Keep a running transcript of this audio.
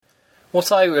What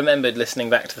I remembered listening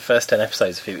back to the first 10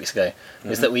 episodes a few weeks ago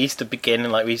is that we used to begin,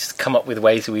 and we used to come up with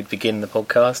ways that we'd begin the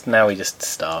podcast. Now we just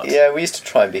start. Yeah, we used to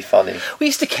try and be funny. We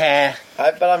used to care.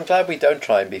 But I'm glad we don't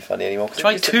try and be funny anymore.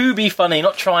 Try to be funny,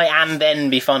 not try and then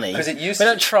be funny. Because it used We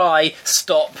don't try,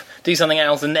 stop, do something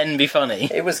else and then be funny.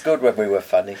 It was good when we were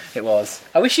funny. It was.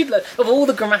 I wish you'd... Of all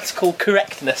the grammatical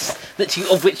correctness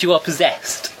of which you are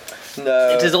possessed... No.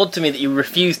 It is odd to me that you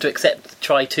refuse to accept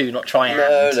try to, not try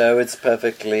and. No, it's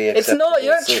perfectly acceptable. It's not,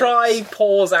 you don't try,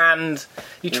 pause and,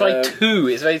 you try to,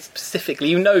 it's very specifically,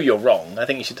 you know you're wrong. I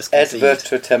think you should just concede. Et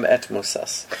virtutem et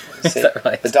musas. Is that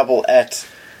right? The double et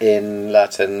in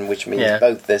Latin, which means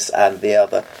both this and the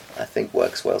other, I think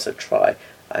works well, so try.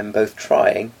 I'm both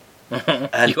trying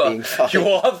and being funny. You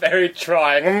are very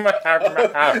trying.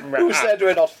 Who said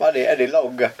we're not funny any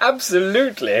longer?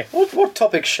 Absolutely. What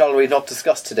topics shall we not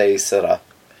discuss today, Sarah?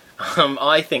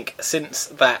 I think since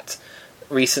that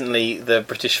recently the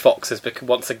British fox has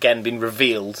once again been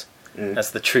revealed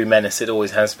as the true menace it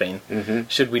always has been,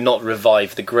 should we not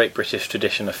revive the great British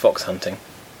tradition of fox hunting?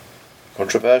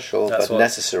 Controversial, but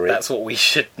necessary. That's what we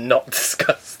should not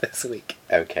discuss this week.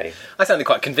 Okay. I sounded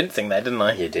quite convincing there, didn't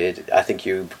I? You did. I think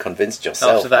you convinced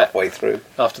yourself halfway through.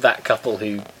 After that couple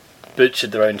who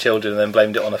butchered their own children and then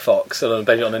blamed it on a fox, or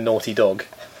blamed it on a naughty dog.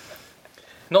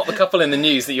 Not the couple in the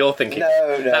news that you're thinking.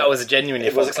 No. That was genuinely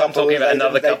a fox. I'm talking about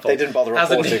another couple. They didn't bother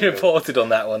reporting. Hasn't been reported on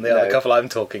that one, the other couple I'm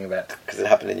talking about. Because it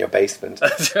happened in your basement.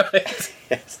 That's right.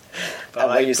 Yes. But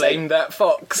and I blamed that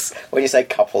fox. When you say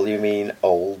couple, you mean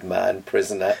old man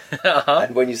prisoner.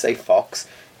 And when you say fox,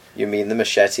 you mean the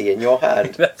machete in your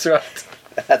hand. That's right.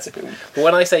 That's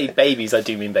when I say babies, I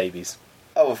do mean babies.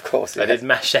 Oh, of course. I did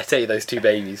machete those two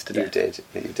babies today.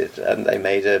 You did. And they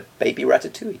made a baby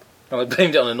ratatouille. And I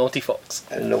blamed it on a naughty fox.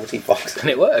 A naughty fox. And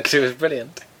it worked. It was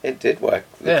brilliant. It did work.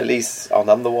 The police are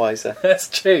none the wiser. That's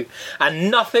true. And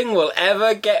nothing will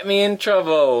ever get me in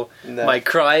trouble. No. My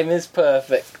crime is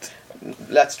perfect.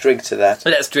 Let's drink to that.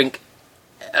 Let's drink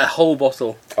a whole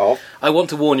bottle. Oh? I want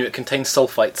to warn you, it contains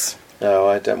sulfites. No,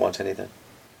 I don't want anything.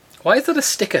 Why is that a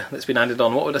sticker that's been added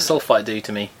on? What would a sulfite do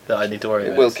to me that I need to worry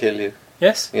about? It will kill you.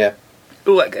 Yes? Yeah.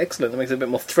 Oh, excellent. That makes it a bit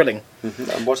more thrilling.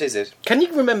 And what is it? Can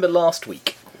you remember last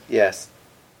week? Yes.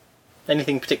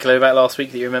 Anything particular about last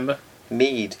week that you remember?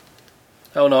 Mead.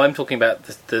 Oh no, I'm talking about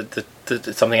the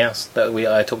something else that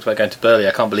I talked about going to Burley.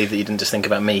 I can't believe that you didn't just think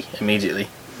about me immediately.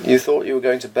 You thought you were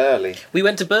going to Burley? We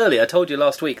went to Burley. I told you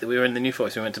last week that we were in the New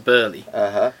Forest. We went to Burley.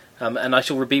 And I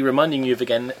shall be reminding you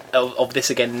of this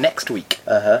again next week.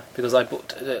 Because I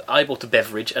bought a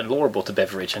beverage and Laura bought a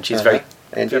beverage, and she's very.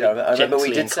 Indeed, I remember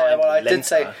we did say.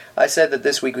 Well, I said that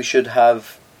this week we should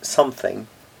have something.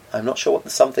 I'm not sure what the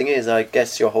something is. I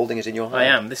guess you're holding it in your hand. I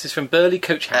am. This is from Burley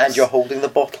Coach House. And you're holding the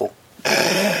bottle.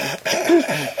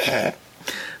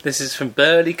 This is from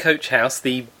Burley Coach House,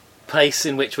 the place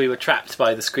in which we were trapped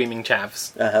by the screaming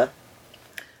chavs.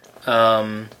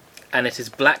 And it is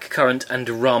blackcurrant and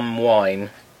rum wine.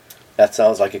 That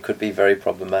sounds like it could be very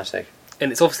problematic.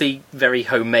 And it's obviously very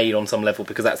homemade on some level,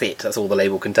 because that's it. That's all the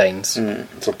label contains.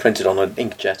 It's all printed on an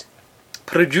inkjet.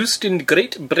 Produced in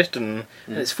Great Britain.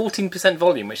 And it's 14%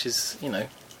 volume, which is,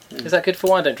 is that good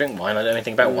for wine? I don't drink wine. I don't know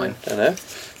anything about wine. I don't know.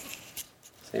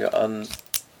 So you're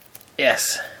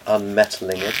Yes.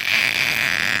 Unmetaling it.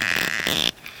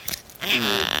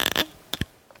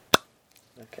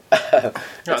 Okay.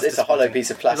 It's a hollow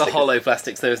piece of plastic. It's a hollow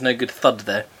plastic, so there's no good thud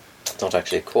there. It's not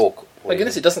actually a cork. My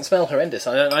goodness, it doesn't smell horrendous.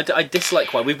 I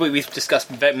dislike wine. We've discussed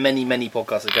many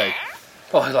podcasts ago.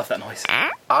 Oh, I love that noise.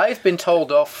 I've been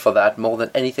told off for that more than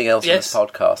anything else in this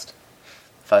podcast.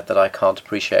 The fact that I can't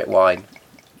appreciate wine.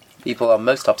 People are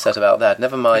most upset about that.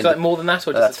 Never mind. Is that more than that,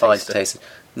 or just that's fine to taste it.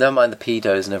 Never mind the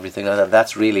pedos and everything like that.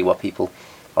 That's really what people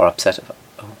are upset about.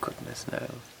 Oh goodness, no!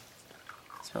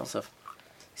 It smells of.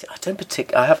 See,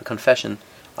 I have a confession.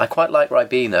 I quite like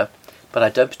Ribena, but I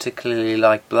don't particularly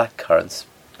like blackcurrants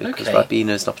because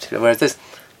Ribena is not particularly. Whereas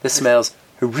this smells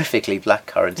horrifically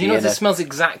blackcurranty. You know what this smells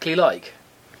exactly like?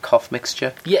 Cough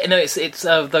mixture. Yeah, no, it's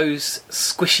those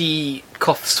squishy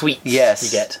cough sweets. Yes,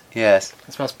 you get. Yes,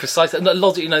 it smells precisely.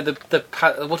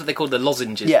 What do they call the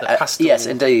lozenges? Yeah, the pastel. Yes,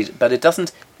 indeed. But it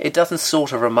doesn't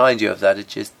sort of remind you of that. It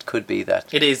just could be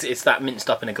that. It is. It's that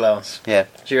minced up in a glass. Yeah.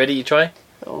 You ready? You try.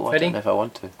 Oh, ready? I don't know if I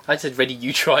want to. I said ready.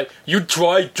 You try. You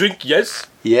try. Drink. Yes.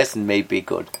 Yes, and may be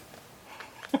good.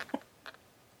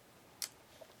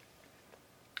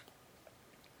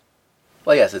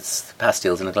 Well, yes, it's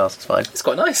pastilles in a glass. It's fine. It's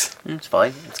quite nice. It's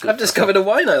fine. It's good. I've discovered a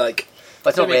wine I like. But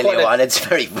it's not really a wine. It's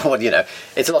very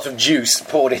it's a lot of juice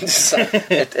poured into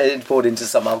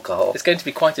some alcohol. It's going to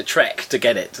be quite a trek to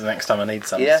get it the next time I need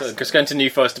some. Yes. So just going to New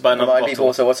Forest to buy another Remind bottle. me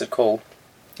also, what's it called?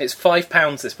 It's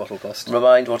 £5 this bottle cost.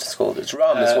 Remind what it's called. It's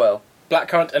rum as well.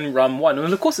 Blackcurrant and rum wine.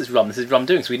 Well, of course it's rum. This is rum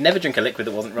doing. So we'd never drink a liquid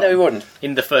that wasn't rum. No, we wouldn't.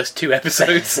 In the first 2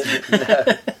 episodes. No.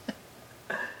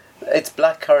 It's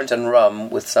blackcurrant and rum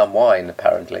with some wine,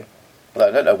 apparently. Although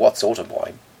I don't know what sort of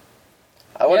wine.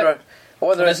 I wonder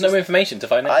There's no information to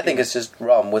find out. I think it's just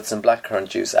rum with some blackcurrant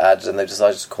juice added, and they've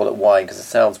decided to call it wine because it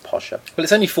sounds posher. Well,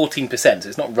 it's only 14%, so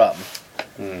it's not rum.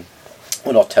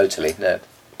 Well, not totally, no.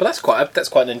 But that's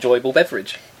quite an enjoyable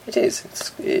beverage. It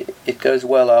is. It goes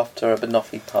well after a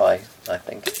banoffee pie, I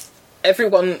think.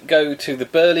 Everyone go to the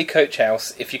Burley Coach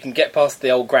House if you can get past the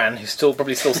old gran who's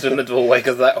probably still stood in the doorway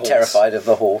because of that horse. Terrified of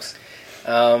the horse.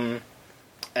 And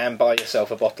buy yourself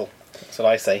a bottle. That's what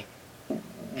I say.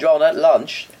 John, at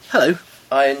lunch, Hello.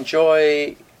 I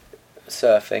enjoy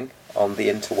surfing on the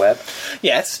interweb.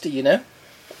 Yes, do you know?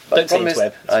 But Don't say the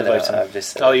problem interweb. is, I know, verboten. I've just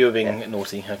said Oh, it. you were being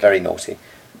naughty. Okay. Very naughty.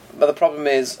 But the problem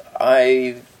is,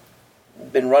 I've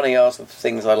been running out of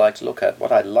things I like to look at.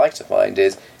 What I'd like to find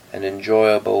is an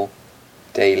enjoyable,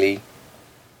 daily,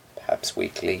 perhaps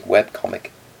weekly webcomic.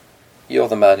 You're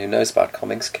the man who knows about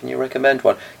comics. Can you recommend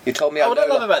one? You told me What I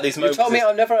love about these You moments told me is-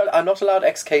 I'm not allowed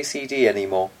XKCD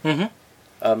anymore. Mm-hmm.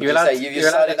 You You're allowed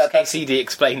decided that that's- XKCD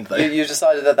explained, though. you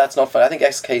decided that that's not fun. I think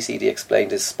XKCD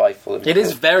Explained is spiteful. And It is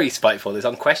cruel. very spiteful. It's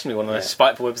unquestionably one of the most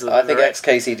spiteful websites I I've think ever read.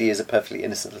 XKCD is a perfectly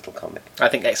innocent little comic. I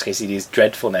think XKCD is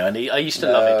dreadful now, and I used to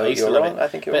No, love it. I used you're to love wrong. it. I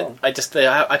think you're but wrong.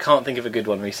 I can't think of a good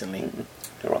one recently.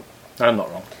 You're wrong. I'm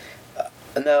not wrong.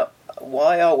 And now,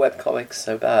 why are webcomics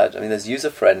so bad? I mean, there's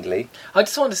user-friendly. I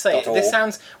just want to say, .org. this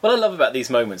sounds. What I love about these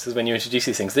moments is when you introduce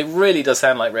these things. It really does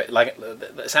sound like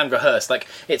sound rehearsed. Like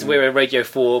we're a Radio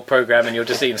 4 program, and you're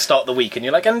just start the week, and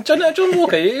you're like, and John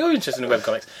Walker, you're interested in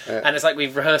webcomics, and it's like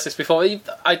we've rehearsed this before.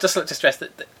 I just like to stress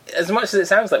that as much as it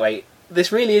sounds that way,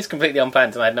 this really is completely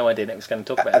unplanned, and I had no idea Nick was going to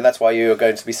talk about it. And that's why you're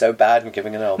going to be so bad in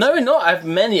giving an answer. No, we're not. I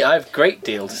have a great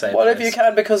deal to say. about Whatever this. you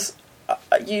can, because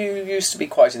you used to be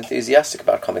quite enthusiastic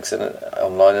about comics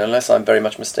online, and unless I'm very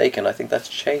much mistaken, I think that's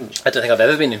changed. I don't think I've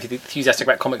ever been enthusiastic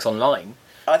about comics online.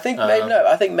 I think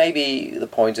maybe the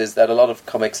point is that a lot of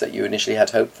comics that you initially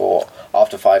had hope for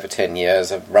after 5 or 10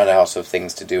 years have run out of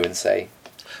things to do and say.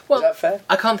 Well, is that fair?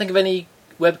 I can't think of any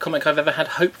webcomic I've ever had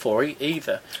hope for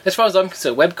either. As far as I'm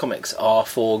concerned, webcomics are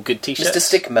for good t-shirts.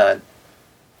 Mr. Stickman.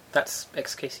 That's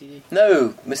XKCD.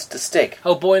 No, Mr. Stick.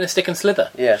 Oh, Boy in a Stick and Slither.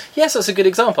 Yes. Yes, that's a good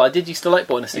example. I did used to like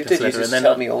Boy in a You Stick did. and You Slither, just and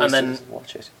tell me all and and then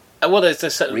watch it. well, there's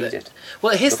just Read it.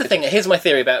 Well, here's Look the at thing. it. Here's my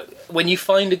theory about when you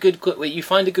find a good I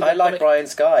like webcomic.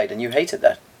 Brian's Guide, and you hated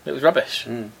that. It was rubbish.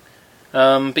 Mm.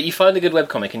 But you find a good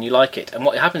webcomic and you like it, and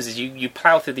what happens is you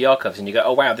plough through the archives and you go,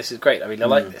 oh wow, this is great, I really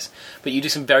like this. But you do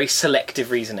some very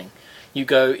selective reasoning. You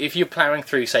go, if you're ploughing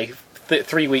through, say,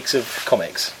 3 weeks of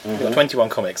comics, you've got 21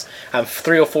 comics, and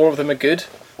 3 or 4 of them are good,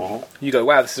 you go,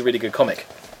 wow, this is a really good comic.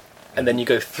 And then you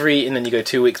go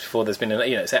 2 weeks before there's been,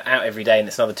 it's out every day, and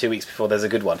it's another 2 weeks before there's a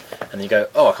good one. And then you go,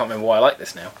 oh, I can't remember why I like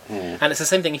this now. And it's the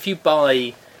same thing, if you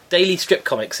buy daily strip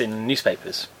comics in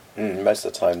newspapers, Most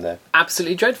of the time, though.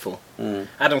 absolutely dreadful.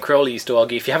 Adam Crowley used to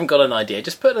argue, if you haven't got an idea,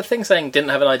 just put a thing saying, didn't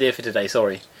have an idea for today,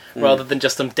 sorry. Rather than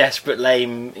just some desperate,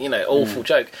 lame, awful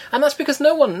joke. And that's because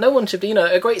no one should be,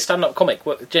 a great stand-up comic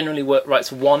generally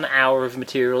writes 1 hour of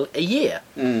material a year.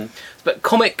 But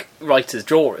comic writers,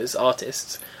 drawers,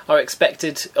 artists, are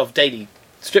expected, of daily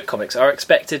strip comics, are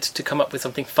expected to come up with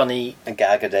something funny A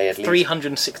gag a day at least.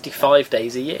 365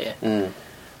 days a year.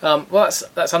 Well,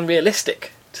 that's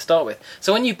unrealistic to start with.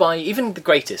 So when you buy even the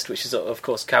greatest, which is of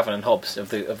course Calvin and Hobbes of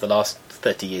the last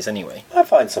 30 years anyway. I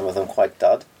find some of them quite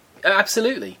dud.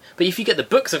 Absolutely. But if you get the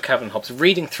books of Calvin and Hobbes,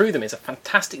 reading through them is a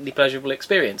fantastically pleasurable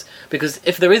experience, because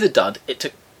if there is a dud, it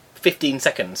took 15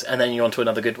 seconds and then you're on to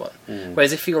another good one.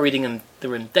 Whereas if you're reading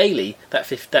them daily, that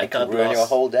dud ruin your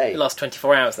whole day. It lasts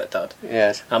 24 hours, that dud.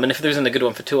 Yes. And if there isn't a good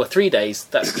one for 2 or 3 days,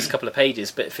 that's just a couple of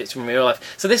pages, but if it's from real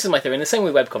life... So this is my theory, and the same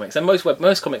with webcomics. And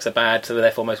most comics are bad, so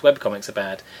therefore most webcomics are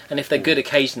bad. And if they're good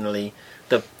occasionally,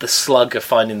 the slug of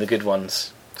finding the good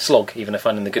ones... Slog, even of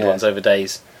finding the good ones over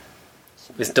days...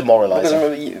 is demoralising.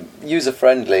 Because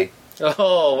user-friendly.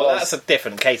 Oh, well, that's a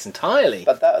different case entirely.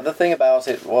 But the thing about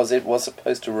it was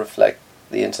supposed to reflect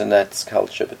the internet's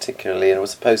culture particularly, and it was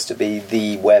supposed to be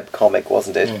the web comic,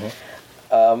 wasn't it?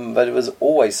 But it was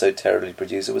always so terribly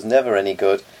produced. It was never any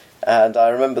good. And I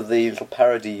remember the little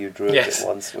parody you drew of it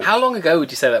once. How long ago would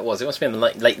you say that was? It must have been in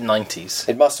the late 90s.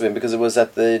 It must have been, because it was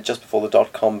at just before the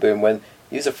dot-com boom, when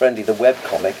user-friendly, the web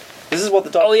comic... This is what the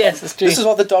that's true. This is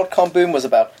what the dot-com boom was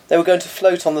about. They were going to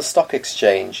float on the stock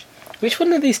exchange. Which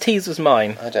one of these teas was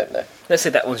mine? I don't know. Let's say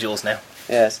that one's yours now.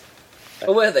 Yes.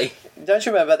 Or were they? Don't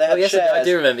you remember they had yes, shares? I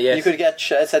do remember. Yes, You could get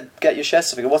get your share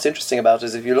certificate. What's interesting about it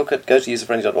is if you go to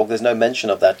userfriendly.org, there's no mention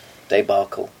of that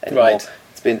debacle anymore. Right.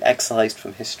 It's been excised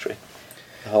from history.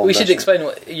 We should explain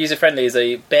what User Friendly is.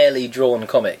 A barely drawn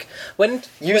comic.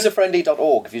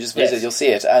 Userfriendly.org. If you just visit, Yes. you'll see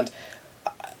it, and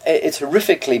it's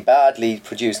horrifically badly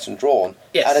produced and drawn.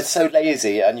 Yes. And it's so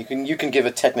lazy, and you can give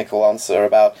a technical answer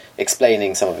about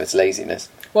explaining some of its laziness.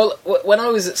 Well, when I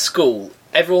was at school,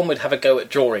 everyone would have a go at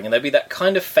drawing, and there'd be that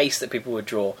kind of face that people would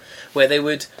draw, where they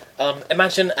would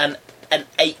imagine an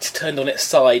 8 turned on its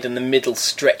side and the middle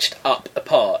stretched up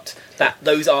apart.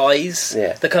 Those eyes,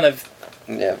 Yeah. the kind of,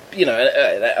 Yeah.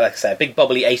 like I say, a big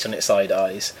bubbly 8 on its side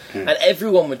eyes, and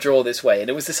everyone would draw this way, and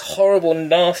it was this horrible,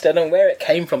 nasty. I don't know where it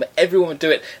came from, but everyone would do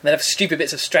it, and they'd have stupid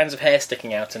bits of strands of hair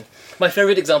sticking out. And my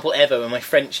favourite example ever in my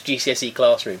French GCSE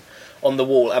classroom. On the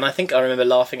wall, and I think I remember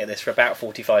laughing at this for about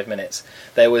 45 minutes.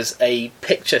 There was a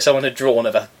picture someone had drawn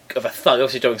of a thug,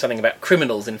 obviously drawing something about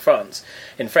criminals in France,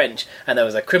 in French, and there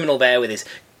was a criminal there with his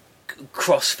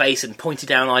cross face and pointed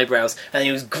down eyebrows, and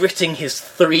he was gritting his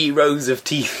 3 rows of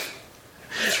teeth.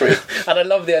 True. And I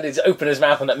love the idea to open his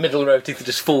mouth and that middle row of teeth would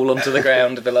just fall onto the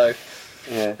ground below.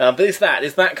 Yeah. But it's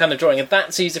that kind of drawing, and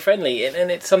that's user friendly,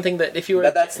 and it's something that if you're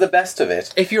But that's the best of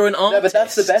it. if you're an artist, No, but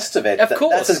that's the best of it. Of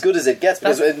course, That's as good as it gets.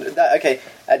 Because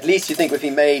at least you think if he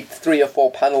made 3 or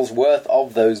 4 panels worth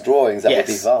of those drawings, that would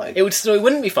be fine. It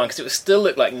wouldn't be fun because it would still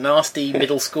look like nasty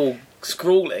middle school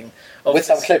scrawling With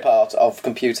some clip art of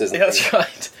computers. And That's things.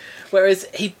 right. Whereas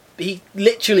he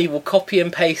literally will copy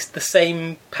and paste the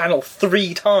same panel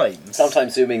 3 times.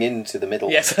 Sometimes zooming into the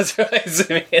middle. Yes, that's right.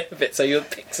 Zooming in a bit so you'll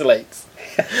pixelate.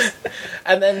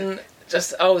 And then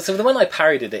so the one I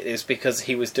parodied it is because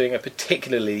he was doing a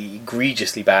particularly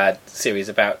egregiously bad series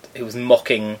about he was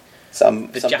mocking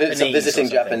Some Japanese visiting or something.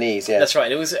 Japanese, yeah. That's right.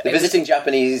 It was Visiting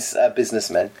Japanese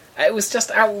businessmen. It was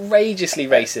just outrageously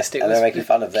racist. It And was they're making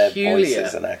fun of their peculiar.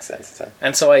 voices and accents. So.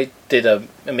 And so I did a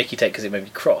Mickey take because it made me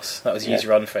cross. That was Yeah.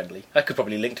 user unfriendly. I could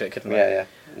probably link to it, couldn't I? Yeah.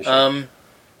 You should.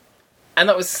 And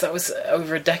that was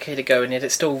over a decade ago, and yet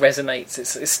it still resonates.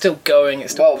 It's still going.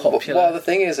 It's still popular. Well, the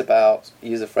thing is about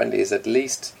user-friendly is at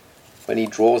least when he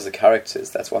draws the characters,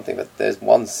 that's one thing, but there's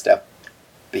one step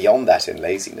beyond that in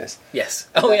laziness, yes.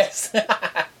 Oh, yes.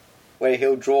 where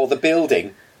he'll draw the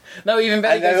building, No, even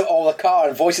better. and then all the car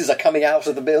and voices are coming out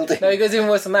of the building. No, he goes even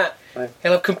worse than that. Right.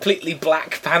 He'll have completely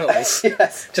black panels.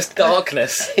 Yes. Just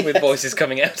darkness with Yes. voices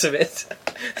coming out of it.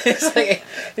 It's like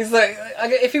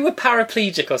if he were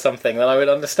paraplegic or something, then I would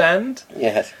understand.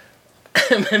 Yes.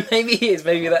 Maybe he is.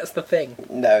 Maybe that's the thing.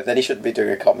 No, then he shouldn't be doing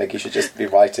a comic, he should just be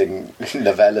writing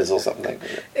novellas or something.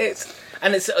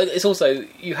 It's also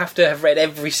you have to have read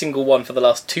every single one for the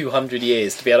last 200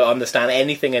 years to be able to understand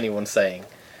anything anyone's saying.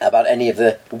 About any of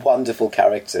the wonderful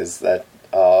characters that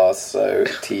are so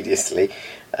tediously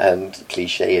and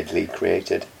clichéedly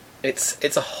created.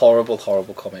 It's a horrible,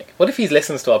 horrible comic. What if he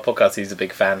listens to our podcast? He's a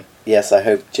big fan. Yes, I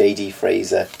hope J.D.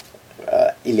 Fraser,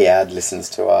 Iliad, listens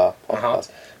to our podcast.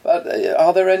 But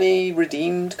are there any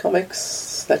redeemed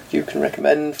comics that you can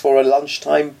recommend for a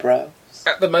lunchtime browse?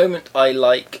 At the moment, I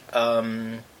like. I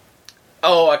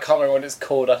can't remember what it's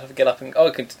called. I have to get up and.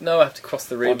 I have to cross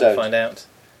the room to find out.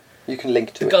 You can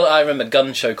link to it. I remember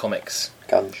Gun Show Comics.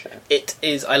 Gun Show. It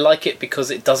is. I like it because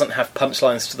it doesn't have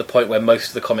punchlines to the point where most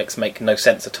of the comics make no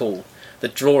sense at all. The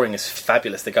drawing is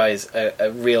fabulous. The guy is a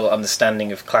real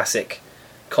understanding of classic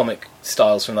comic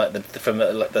styles from the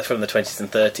 20s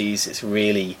and 30s. It's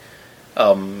really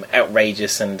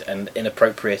outrageous and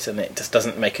inappropriate, and it just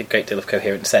doesn't make a great deal of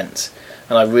coherent sense.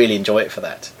 And I really enjoy it for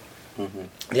that.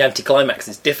 Mm-hmm. The anticlimax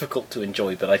is difficult to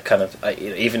enjoy, but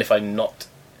even if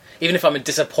I'm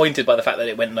disappointed by the fact that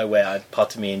it went nowhere,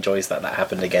 part of me enjoys that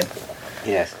happened again.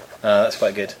 Yes. That's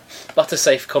quite good.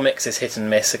 Buttersafe Comics is hit and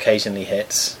miss, occasionally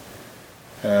hits.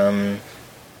 I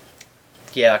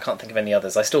can't think of any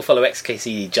others. I still follow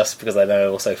XKCD just because I know I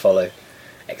also follow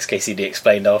XKCD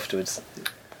Explained afterwards,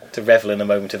 to revel in a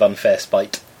moment of unfair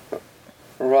spite.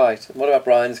 Right. What about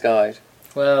Brian's Guide?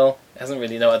 Well, it hasn't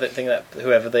really. No, I don't think that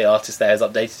whoever the artist there has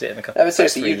updated it in a couple. No, but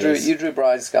seriously, you drew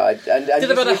Brian's Guide, and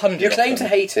did about 100. You claim to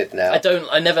hate it now.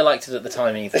 I never liked it at the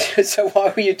time either. So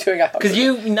why were you doing it? Because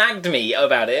you nagged me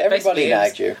about it. Everybody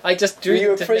nagged you. I just drew. Were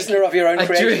you a prisoner of your own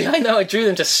creation? I know. I drew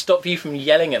them to stop you from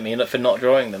yelling at me for not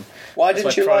drawing them. Why That's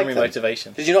didn't my you like primary them?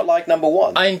 motivation. Did you not like number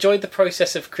one? I enjoyed the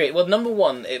process of creating. Well, number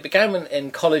one, it began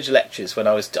in college lectures when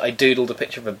I doodled a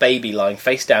picture of a baby lying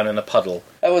face down in a puddle.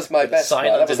 That was my best.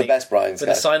 That was the best Brian's With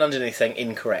Guide. a sign underneath saying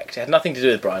incorrect. It had nothing to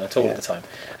do with Brian at all at the time.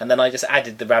 And then I just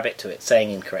added the rabbit to it saying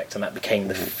incorrect, and that became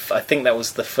I think that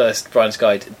was the first Brian's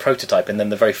Guide prototype. And then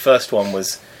the very first one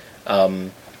was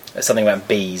something about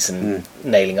bees and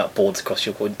nailing up boards across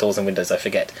your doors and windows. I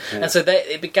forget. And so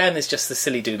it began as just the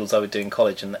silly doodles I would do in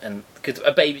college, and cause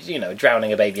a baby,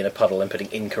 drowning a baby in a puddle and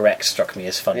putting incorrect struck me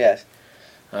as funny. Yes.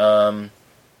 But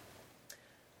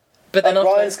then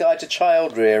Brian's Guide to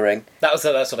Child Rearing. That's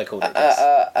what I called it.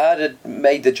 Yes.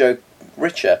 Made the joke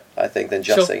richer, I think, than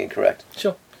just saying incorrect.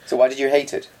 Sure. So why did you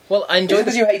hate it? Well, I enjoyed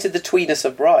because you hated the tweeness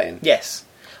of Brian. Yes.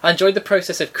 I enjoyed the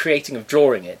process of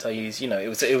drawing it. I used,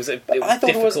 I thought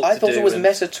it was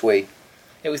meta twee.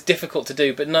 It was difficult to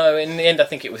do, but no, in the end I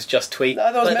think it was just twee.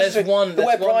 No, that was meta twee.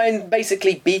 Where Brian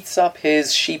basically beats up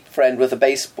his sheep friend with a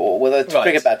baseball, with a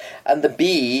cricket bat, and the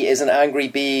bee is an angry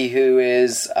bee who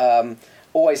is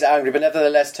always angry, but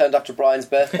nevertheless turned up to Brian's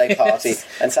birthday party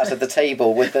and sat at the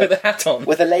table with a hat on,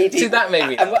 with a lady. See, that made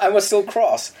me and was still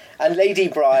cross. And Lady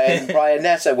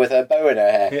Brianetta with her bow in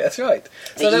her hair. Yeah, that's right.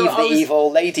 The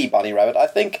evil Lady Bunny Rabbit. I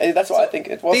think that's what I think.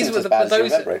 It wasn't as bad as you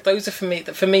remember it. Those are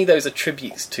for me. Those are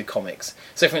tributes to comics.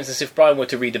 So, for instance, if Brian were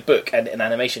to read a book and an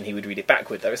animation, he would read it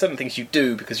backward. There are certain things you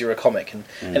do because you're a comic, and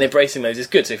embracing those is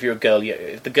good. So, if you're a girl,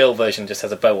 the girl version just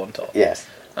has a bow on top. Yes.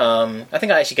 I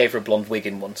think I actually gave her a blonde wig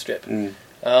in one strip.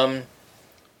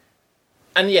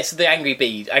 And yes, the angry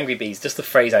bees. Just the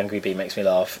phrase "angry bee" makes me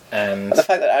laugh. And the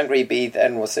fact that Angry Bee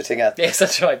then was sitting at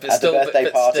that's right, at the birthday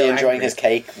party enjoying his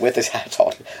cake with his hat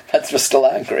on, that was still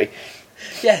angry.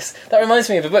 Yes, that reminds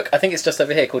me of a book. I think it's just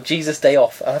over here called Jesus Day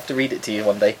Off. I'll have to read it to you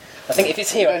one day. I think if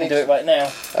it's here, I can do it right now.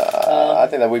 I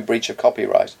think that would breach of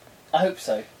copyright. I hope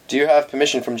so. Do you have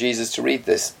permission from Jesus to read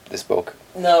this book?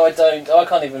 No, I don't. I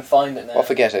can't even find it now. Well,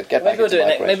 forget it. Maybe we'll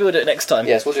do it next time.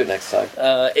 Yes, we'll do it next time.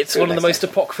 It's one of the most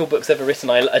apocryphal books ever written.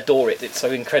 I adore it. It's so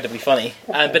incredibly funny.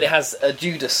 But it has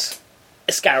Judas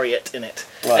Iscariot in it.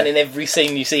 Right. And in every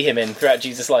scene you see him in throughout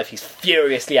Jesus' life, he's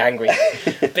furiously angry.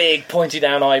 Big, pointy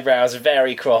down eyebrows,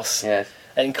 very cross. Yes.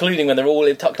 Including when they're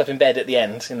all tucked up in bed at the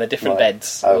end, in their different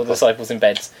beds, all the disciples in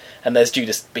beds, and there's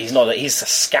Judas, but he's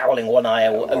scowling, one eye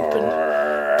open,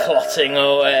 plotting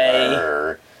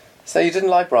away. So you didn't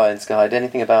like Brian's Guide,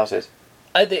 anything about it?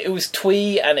 It was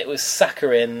twee and it was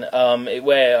saccharine,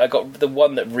 where I got the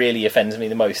one that really offends me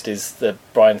the most is the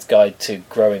Brian's Guide to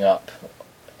Growing Up.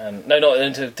 And no,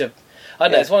 not to I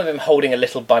don't know, it's one of them holding a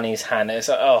little bunny's hand. It's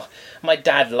like, my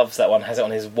dad loves that one, has it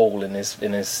on his wall in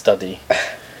his study.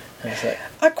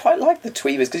 I quite like the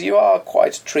twee because you are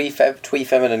quite twee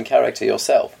feminine character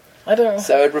yourself. I don't know.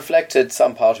 So it reflected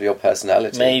some part of your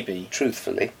personality. Maybe.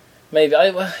 Truthfully. Maybe.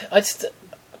 I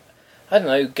don't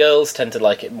know, girls tend to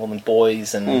like it more than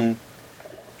boys. And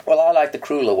Well, I like the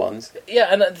crueler ones.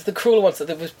 Yeah, and the crueler ones,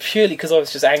 that was purely because I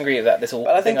was just angry at that little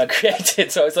thing I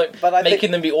created. So I was like,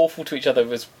 making them be awful to each other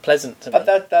was pleasant to me.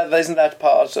 But that isn't that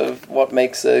part of what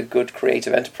makes a good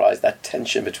creative enterprise, that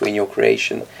tension between your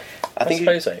creation. I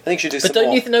suppose so. I think you should do some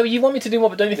more. But you want me to do more,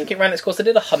 but don't you think it ran its course? I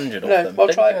did 100 of them. Well,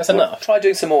 don't you think that's enough? Try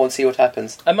doing some more and see what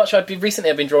happens. Recently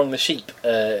I've been drawing the sheep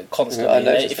constantly.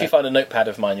 If you find a notepad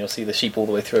of mine, you'll see the sheep all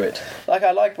the way through it.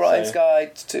 I like Brian's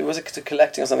guide to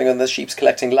collecting or something, and the sheep's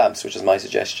collecting lamps, which is my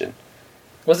suggestion.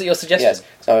 Was it your suggestion? Yes.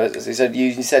 So he said,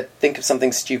 you said, think of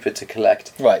something stupid to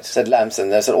collect. Right. Said lamps,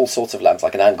 and there's all sorts of lamps,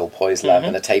 like an angle poise lamp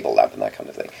and a table lamp and that kind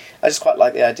of thing. I just quite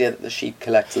like the idea that the sheep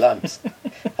collects lamps.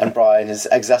 And Brian is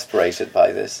exasperated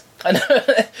by this. I know.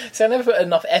 See, I never put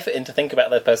enough effort in to think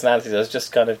about their personalities. I was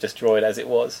just kind of just draw it as it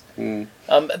was. The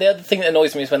other thing that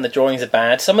annoys me is when the drawings are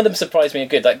bad. Some of them surprise me are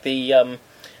good, like the...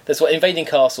 there's Invading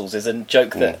Castles is a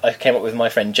joke that I came up with my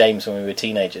friend James when we were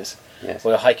teenagers. Yes.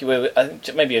 We were hiking,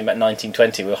 maybe in about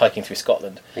 1920, we were hiking through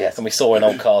Scotland. Yes. And we saw an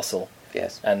old castle.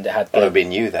 Yes. And it had... Well, it would be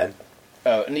new then.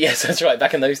 Oh, yes, that's right,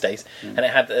 back in those days. And it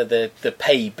had the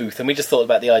pay booth, and we just thought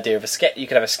about the idea of you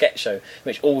could have a sketch show, in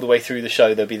which all the way through the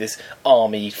show there'd be this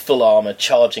army, full armour,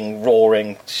 charging,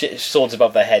 roaring, swords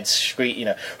above their heads,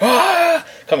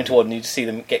 coming toward, and you'd see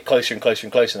them get closer and closer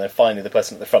and closer, and then finally the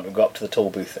person at the front would go up to the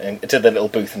tall booth, to the little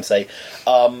booth and say,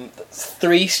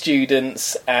 3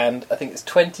 students, and I think it's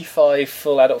 25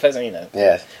 full adult pheasants,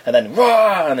 Yes. And then,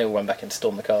 and they all run back and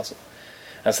storm the castle.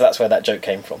 And so that's where that joke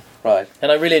came from. Right.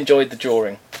 And I really enjoyed the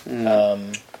drawing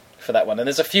for that one. And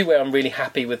there's a few where I'm really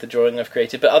happy with the drawing I've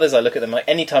created, but others I look at them like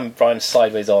any time Brian's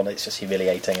sideways on, it's just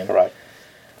humiliating. Right.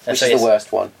 Which is the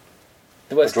worst one?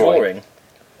 The worst drawing?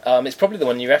 It's probably the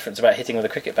one you referenced about hitting with a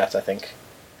cricket bat, I think.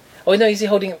 Oh no, is he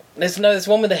holding? There's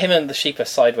one with him and the sheep are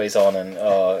sideways on, and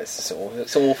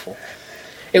it's awful.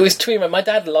 It was true. My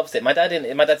dad loves it. My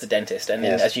dad's a dentist, and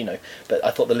as you know, but I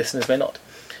thought the listeners may not.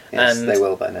 Yes, and they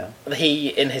will by now. He,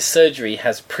 in his surgery,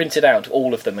 has printed out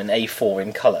all of them in A4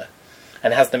 in colour,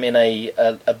 and has them in a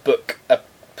book, a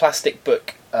plastic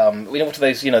book. We know what are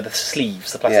those? The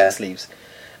sleeves, the plastic sleeves.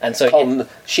 And so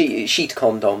sheet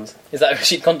condoms. Is that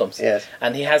sheet condoms? Yes.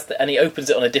 And he opens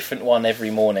it on a different one every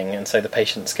morning, and so the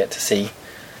patients get to see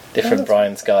different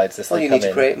Brian's guides as they come in. Well, you need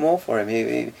to create more for him.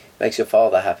 He makes your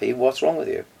father happy. What's wrong with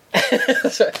you?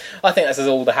 So, I think that's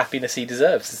all the happiness he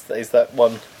deserves. Is that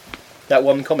one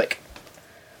comic?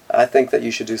 I think that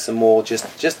you should do some more,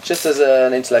 just as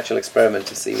an intellectual experiment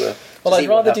to see where. Well, I'd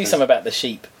rather do some about the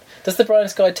sheep. Does the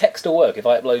Brian's Guide text or work if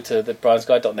I upload to the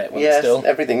briansguide.net one? Yes, still?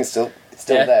 everything's still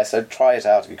there, so try it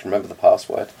out if you can remember the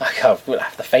password. I can't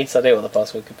have the faintest idea what the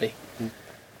password could be.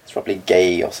 It's probably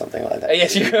gay or something like that.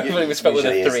 Yes, you remember it was spelled with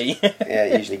a 3.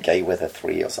 Yeah, usually gay with a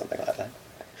 3 or something like that.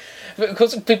 But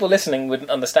because people listening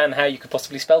wouldn't understand how you could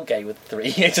possibly spell gay with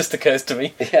 3, it just occurs to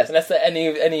me. Yes. Unless there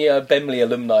any Bemley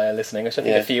alumni are listening, which I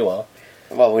think a few are.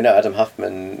 Well, we know Adam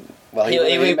Huffman. Well, he'll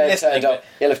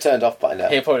have turned off by now.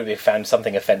 He'll probably have found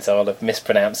something offensive. I'll have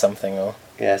mispronounced something, or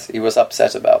yes, he was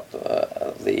upset about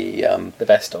the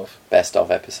best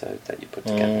of episode that you put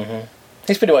together. Mm-hmm.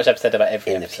 He's pretty much upset about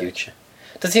every in episode. the future.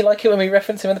 Does he like it when we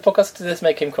reference him in the podcast? Does this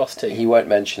make him cross too? He won't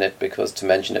mention it because to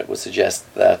mention it would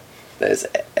suggest that there's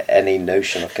any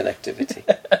notion of connectivity.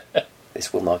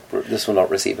 This will not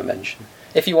receive a mention.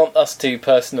 If you want us to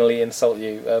personally insult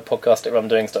you, podcast at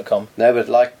rumdoings.com. No, but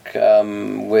like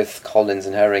with Collins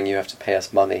and Herring, you have to pay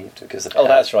us money because of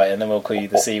that's right, and then we'll call you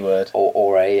the C word,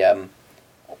 or a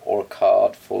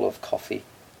card full of coffee.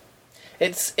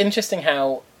 It's interesting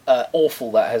how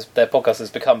awful their podcast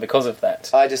has become because of that.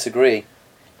 I disagree.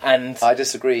 And I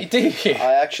disagree. Do you?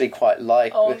 I actually quite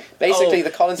like. Basically, the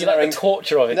Collins and Herring. The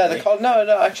torture of it.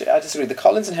 No. Actually, I disagree. The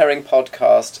Collins and Herring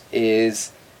podcast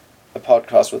is a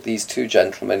podcast with these two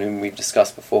gentlemen whom we've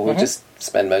discussed before, who just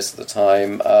spend most of the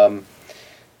time.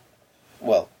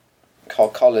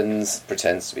 Collins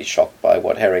pretends to be shocked by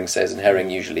what Herring says, and Herring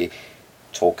usually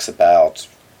talks about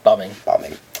bumming,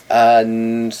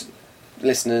 and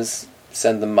listeners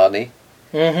send them money.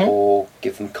 Or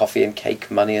give them coffee and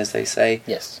cake money, as they say.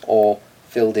 Yes. Or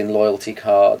filled in loyalty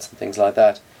cards and things like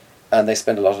that. And they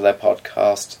spend a lot of their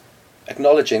podcast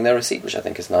acknowledging their receipt, which I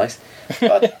think is nice.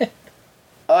 But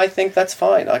I think that's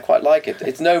fine. I quite like it.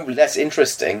 It's no less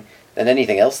interesting than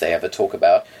anything else they ever talk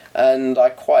about. And I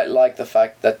quite like the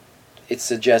fact that it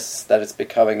suggests that it's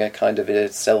becoming a kind of a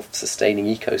self-sustaining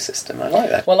ecosystem. I like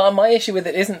that. Well, my issue with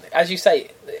it isn't, as you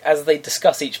say, as they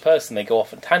discuss each person, they go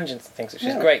off on tangents and things, which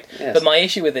is great. Yes. But my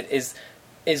issue with it is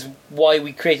why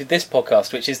we created this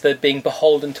podcast, which is they're being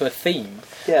beholden to a theme.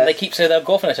 Yeah. And they'll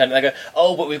go off on a tangent and they go,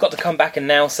 oh, but we've got to come back and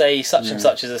now say such and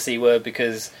such is a C word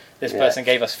because this person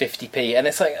gave us 50p. And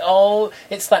it's like,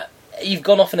 it's that you've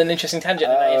gone off on an interesting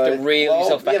tangent and now you have to reel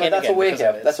yourself back in that's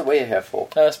again. That's what we're here for.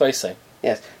 I suppose so.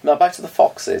 Yes. Now back to the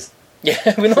foxes.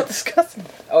 Yeah, we're not discussing.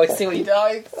 Oh, I see what you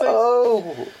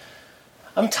do.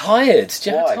 I'm tired.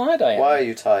 Do you know how tired I am? Why are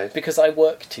you tired? Because I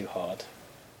work too hard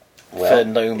for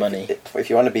no money. If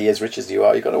you want to be as rich as you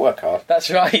are, you've got to work hard. That's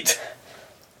right.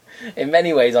 In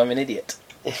many ways, I'm an idiot.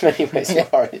 In many ways, you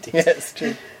are an idiot. Yeah, that's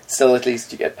true. Still, at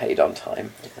least you get paid on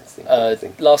time. That's the important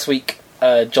thing. Last week,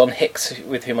 John Hicks,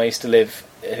 with whom I used to live,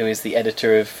 who is the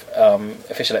editor of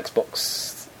Official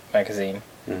Xbox magazine,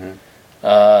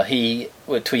 he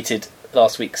tweeted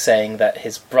last week saying that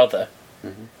his brother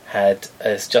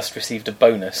has just received a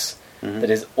bonus that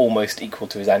is almost equal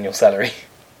to his annual salary.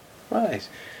 Right.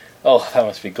 Oh, that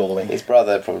must be galling. His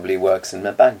brother probably works in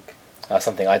a bank.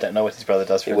 Something I don't know what his brother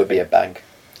does for It would be a bank.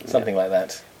 Something like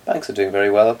that. Banks are doing very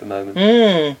well at the moment.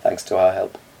 Thanks to our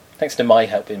help. Thanks to my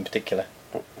help in particular.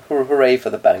 Hooray for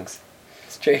the banks.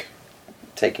 It's true.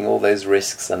 Taking all those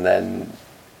risks and then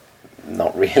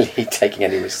not really taking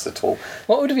any risks at all.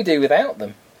 What would we do without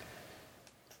them?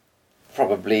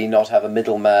 Probably not have a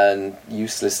middleman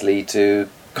uselessly to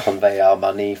convey our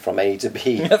money from A to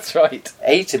B. That's right.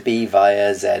 A to B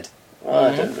via Z. Well,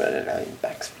 I don't know.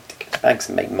 Banks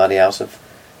make money out of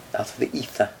the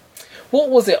ether. What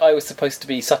was it I was supposed to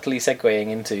be subtly segueing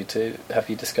into to have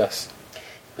you discuss?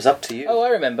 It was up to you. Oh, I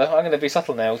remember. I'm going to be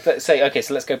subtle now. Let's say, okay,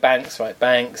 so let's go banks, right?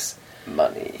 Banks.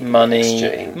 Money.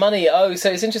 Exchange. Money. Oh,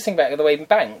 so it's interesting about the way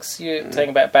banks. You're saying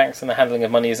about banks and the handling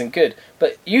of money isn't good.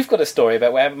 But you've got a story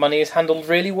about where money is handled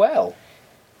really well.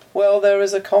 Well, there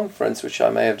is a conference which I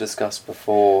may have discussed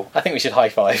before. I think we should high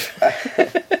five.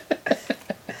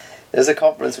 There's a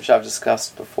conference which I've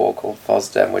discussed before called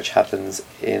FOSDEM, which happens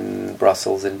in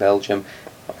Brussels in Belgium.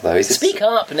 Speak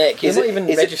up, Nick. You're not even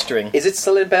registering. Is it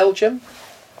still in Belgium?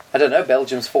 I don't know.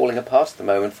 Belgium's falling apart at the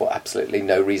moment for absolutely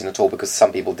no reason at all, because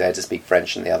some people dare to speak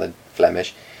French and the other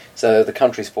Flemish. So the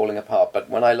country's falling apart. But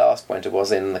when I last went, it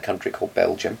was in the country called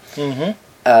Belgium,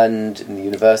 and in the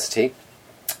university.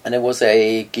 And it was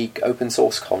a geek open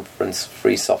source conference,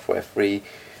 free software, free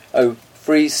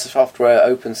free software,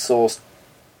 open source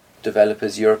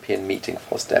developers European meeting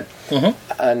FOSDEM,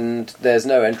 and there's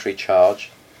no entry charge,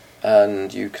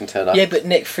 and you can turn up. Yeah, but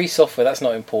Nick, free software, that's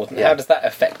not important. Yeah. How does that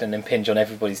affect and impinge on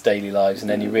everybody's daily lives in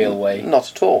any real way?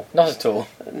 Not at all. Not at all.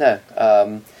 No.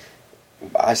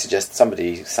 I suggest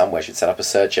somebody somewhere should set up a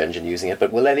search engine using it,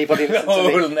 but will anybody listen to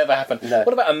me? It'll never happen. No.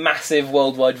 What about a massive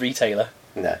worldwide retailer?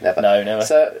 No, never. No, never.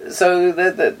 So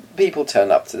the people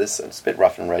turn up to this, and it's a bit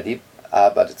rough and ready,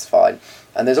 but it's fine.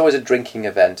 And there's always a drinking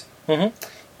event.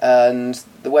 And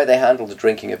the way they handled the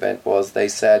drinking event was they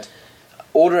said,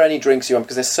 order any drinks you want,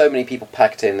 because there's so many people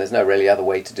packed in, there's no really other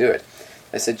way to do it.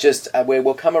 They said, just,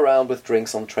 we'll come around with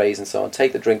drinks on trays and so on,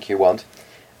 take the drink you want.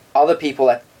 Other people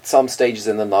at some stages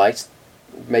in the night,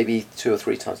 maybe 2 or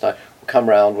 3 times a night, will come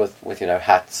around with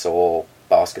hats or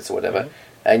baskets or whatever,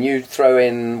 and you throw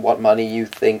in what money you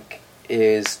think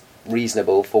is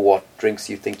reasonable for what drinks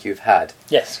you think you've had.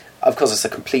 Yes. Of course, it's a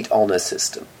complete honour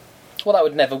system. Well, that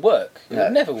would never work. It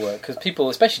would never work, because people,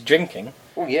 especially drinking,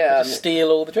 would steal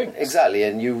all the drinks. Exactly,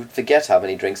 and you forget how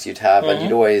many drinks you'd have, and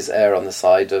you'd always err on the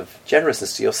side of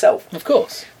generousness to yourself. Of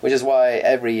course. Which is why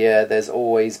every year there's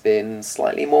always been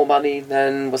slightly more money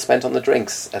than was spent on the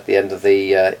drinks at the end of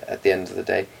the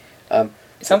day.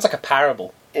 It sounds like a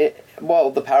parable.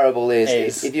 Well, the parable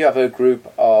is if you have a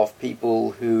group of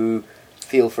people who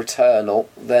feel fraternal,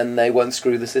 then they won't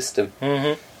screw the system.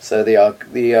 So the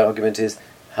argument is,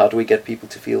 how do we get people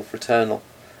to feel fraternal?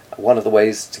 One of the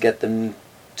ways to get them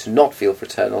to not feel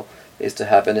fraternal is to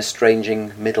have an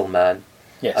estranging middleman.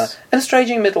 Yes. An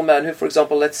estranging middleman who, for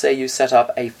example, let's say you set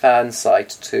up a fan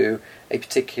site to a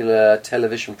particular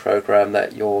television program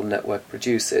that your network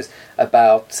produces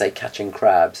about, say, catching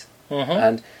crabs.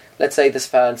 And let's say this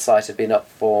fan site had been up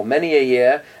for many a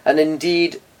year, and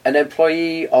indeed an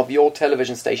employee of your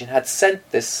television station had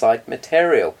sent this site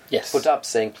material put up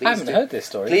saying, I haven't heard this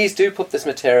story. Please do put this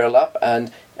material up,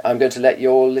 and I'm going to let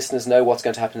your listeners know what's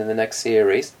going to happen in the next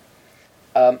series.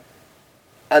 And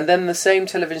then the same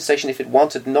television station, if it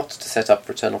wanted not to set up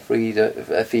fraternal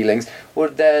feelings,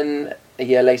 would then, a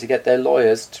year later, get their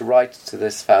lawyers to write to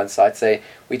this fan site, say,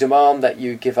 we demand that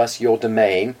you give us your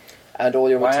domain and all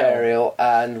your material,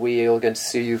 and we are going to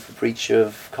sue you for breach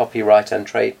of copyright and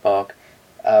trademark.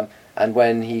 And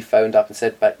when he phoned up and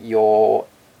said, but you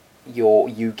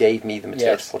gave me the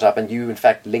material to put up, and you in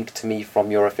fact linked to me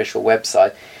from your official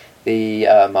website, the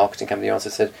marketing company also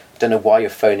said, I don't know why you're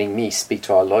phoning me, speak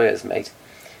to our lawyers, mate.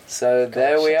 So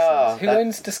there we are. Who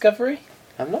owns Discovery?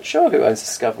 I'm not sure who owns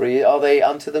Discovery. Are they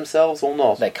unto themselves or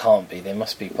not? They can't be. They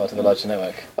must be part of a larger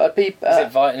network. But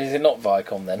is it not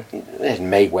Viacom then? It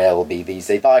may well be these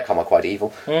days. Viacom are quite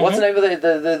evil. What's the name of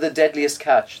the Deadliest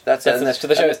Catch? The show is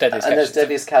Deadliest Catch. And there's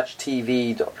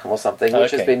DeadliestCatchTV.com or something,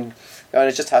 which has been... And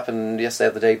it just happened yesterday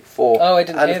or the day before. Oh, I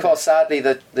didn't hear And of course, sadly,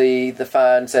 the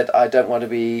fan said, I don't want to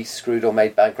be screwed or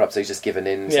made bankrupt, so he's just given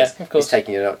in. Yeah, of course. He's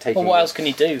taking it up. Well, what else can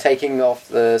he do? Taking off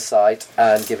the site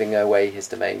and giving away his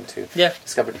domain to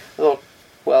Discovery. I thought,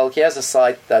 well, he has a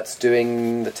site that's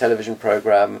doing the television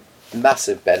programme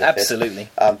massive benefit. Absolutely.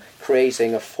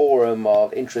 Creating a forum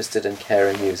of interested and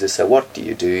caring users. So what do?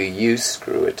 You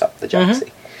screw it up the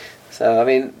jacksie. So, I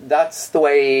mean, that's the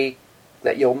way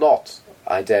that you're not,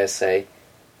 I dare say,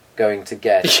 going to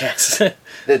get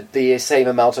the same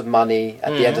amount of money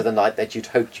at the end of the night that you'd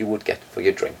hoped you would get for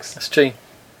your drinks. That's true.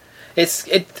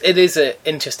 It is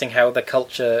interesting how the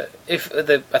culture. I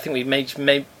think we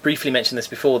may briefly mention this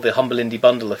before, the Humble Indie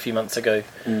Bundle a few months ago,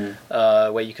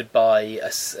 where you could buy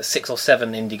 6 or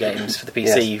 7 indie games for the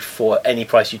PC for any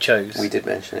price you chose. We did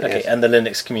mention it. Okay, and the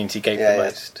Linux community gave the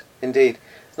most. Indeed,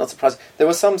 it's not surprising. There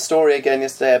was some story again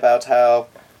yesterday about how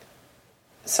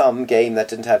some game that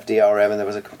didn't have DRM, and there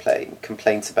was a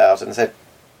complaints about it, and said,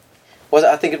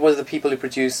 I think it was the people who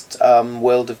produced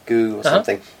World of Goo or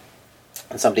something.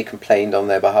 And somebody complained on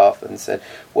their behalf and said,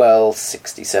 well,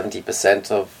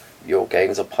 60-70% of your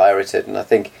games are pirated. And I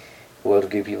think the World of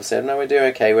Goo people said, no, we're doing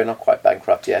okay, we're not quite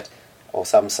bankrupt yet, or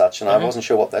some such. And I wasn't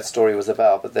sure what that story was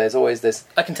about, but there's always this...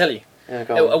 I can tell you. Yeah,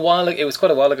 go on. It was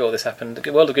quite a while ago this happened.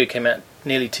 World of Goo came out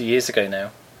nearly 2 years ago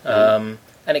now.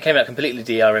 And it came out completely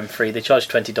DRM free. They charged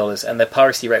 $20, and their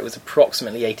piracy rate was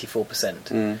approximately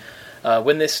 84%.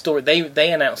 When this story...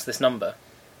 They announced this number.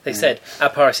 They said, our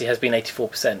piracy has been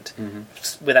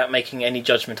 84%, without making any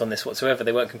judgment on this whatsoever.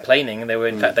 They weren't complaining, and they were,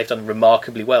 in fact, they've done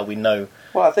remarkably well. We know.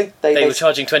 Well, I think they were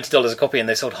charging $20 a copy, and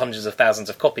they sold hundreds of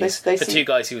thousands of copies. For two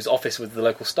guys whose office with the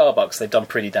local Starbucks, they've done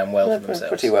pretty damn well for themselves.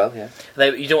 Pretty well, yeah.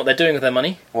 You know what they're doing with their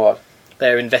money? What?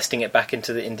 They're investing it back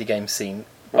into the indie game scene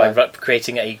by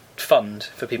creating a fund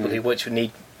for people who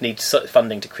need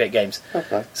funding to create games.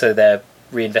 Okay. So they're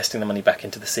reinvesting the money back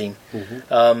into the scene.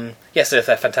 So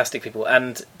they're fantastic people,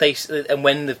 and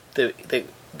when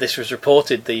this was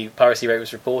reported, the piracy rate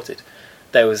was reported,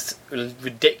 there was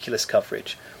ridiculous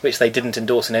coverage, which they didn't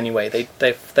endorse in any way.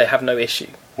 They have no issue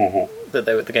that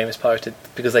the game is pirated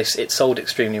because it sold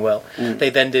extremely well. They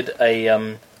then did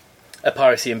a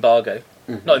piracy embargo.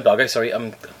 Not embargo, sorry.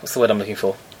 What's the word I'm looking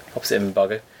for? Opposite of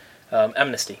embargo.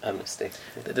 Amnesty.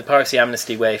 The piracy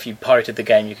amnesty, where if you pirated the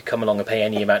game, you could come along and pay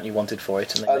any amount you wanted for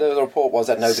it. And the report was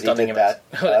that nobody did that.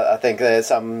 I think there's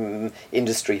some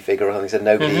industry figure or something said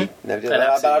nobody.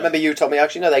 But I remember you told me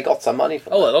actually no, they got some money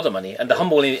for. A lot of money. And the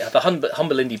Humble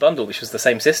Indie Bundle, which was the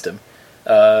same system,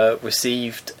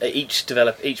 received each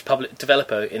public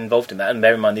developer involved in that, and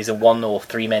bear in mind these are 1 or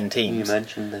 3 men teams. You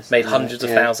mentioned this. Made hundreds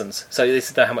of thousands. So this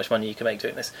is how much money you can make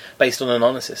doing this, based on an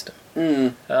honour system.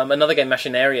 Another game,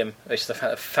 Machinarium, which is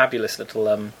a fabulous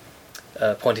little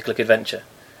point-and-click adventure,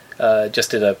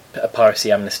 just did a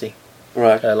piracy amnesty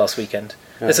last weekend.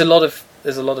 Right. There's a lot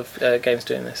of games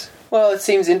doing this. Well, it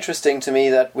seems interesting to me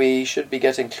that we should be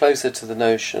getting closer to the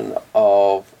notion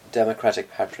of democratic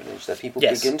patronage, that people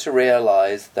begin to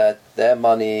realise that their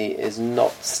money is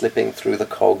not slipping through the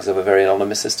cogs of a very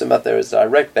anonymous system, but there is a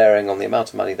direct bearing on the amount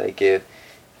of money they give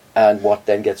and what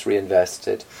then gets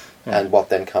reinvested and what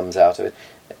then comes out of it.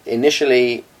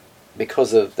 Initially,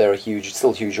 because there are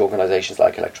still huge organisations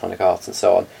like Electronic Arts and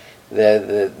so on,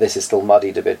 this is still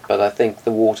muddied a bit, but I think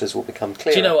the waters will become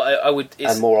clearer. Do you know what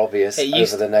and more obvious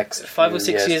over the next 5 or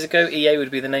 6 years ago, EA would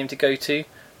be the name to go to.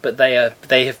 But they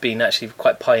have been actually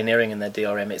quite pioneering in their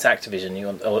DRM. It's Activision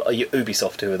or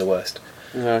Ubisoft who are the worst.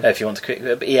 If you want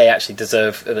to, but EA actually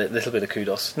deserve a little bit of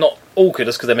kudos. Not all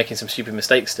kudos because they're making some stupid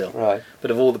mistakes still. Right. But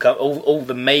of all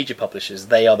the major publishers,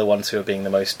 they are the ones who are being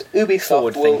the most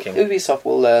forward-thinking. Ubisoft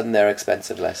will learn their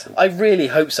expensive lesson. I really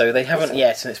hope so. They haven't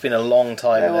yet, and it's been a long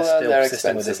time. And they're still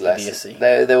persisting with this idiocy.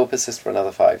 They will persist for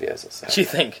another 5 years or so. Do you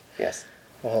think? Yes.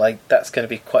 Well, that's going to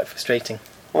be quite frustrating.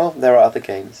 Well, there are other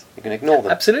games. You can ignore them.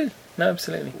 Absolutely. No,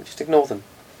 absolutely. Just ignore them.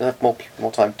 You'll have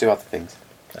more time to do other things.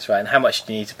 That's right. And how much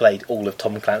do you need to play all of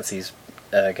Tom Clancy's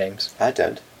games? I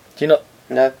don't. Do you not?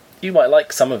 No. You might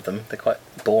like some of them. They're quite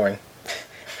boring.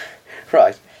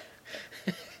 Right.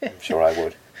 I'm sure I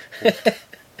would.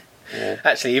 Yeah.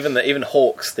 Actually, even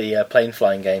Hawks, the plane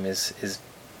flying game, is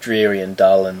dreary and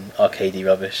dull and arcadey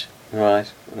rubbish.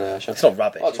 Right. No, it's not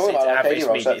rubbish. Well, it's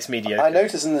average. It's mediocre. I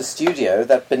noticed in the studio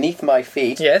that beneath my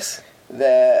feet, yes,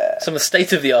 there some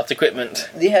state-of-the-art equipment.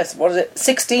 Yes. What is it?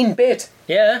 16-bit.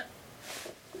 Yeah.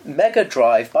 Mega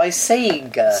Drive by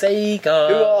Sega. Sega.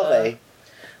 Who are they?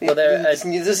 Well,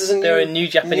 they're a new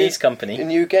Japanese company. A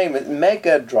new game with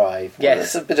Mega Drive. Well, yes.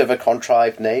 It's a bit of a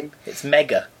contrived name. It's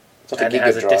Mega. It's not and it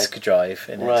has a disc drive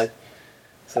in it. Right.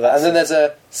 So and then there's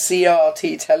a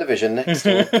CRT television next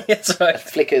to it. That's right. That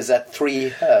flickers at 3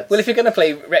 hertz. Well, if you're going to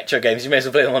play retro games, you may as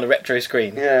well play them on a retro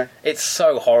screen. Yeah. It's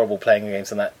so horrible playing games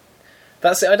on that.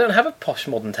 That's it. I don't have a posh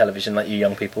modern television like you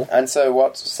young people. And so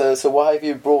what? So why have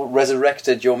you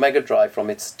resurrected your Mega Drive from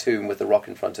its tomb with the rock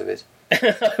in front of it?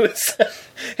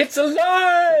 It's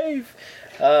alive!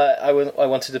 I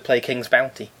wanted to play King's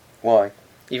Bounty. Why?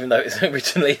 Even though it's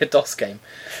originally a DOS game.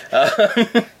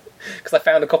 Because I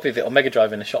found a copy of it on Mega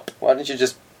Drive in a shop. Why didn't you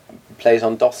just play it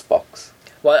on DOSBox?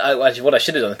 Well, actually, what I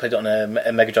should have done is played it on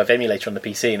a Mega Drive emulator on the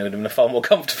PC, and it would have been a far more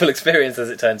comfortable experience,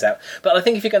 as it turns out. But I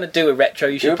think if you're going to do a retro,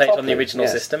 you should play it on the original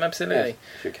system, absolutely.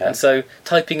 Yes, you can. And so,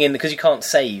 typing in, because you can't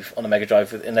save on a Mega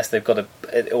Drive unless they've got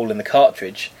it all in the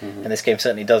cartridge, and this game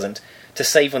certainly doesn't. To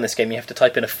save on this game, you have to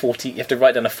type in you have to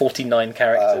write down a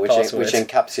 49-character password. Which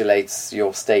encapsulates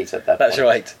your state at that point. That's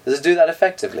right. Does it do that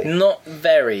effectively? Not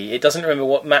very. It doesn't remember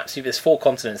what maps there's 4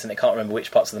 continents, and it can't remember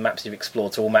which parts of the maps you've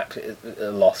explored, so all maps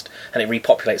are lost, and it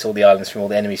repopulates all the islands from all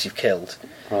the enemies you've killed.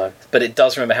 Right. But it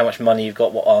does remember how much money you've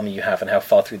got, what army you have, and how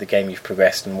far through the game you've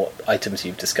progressed, and what items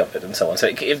you've discovered, and so on. So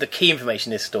the key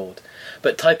information is stored.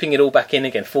 But typing it all back in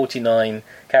again, 49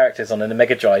 characters on a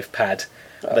Mega Drive pad...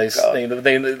 pick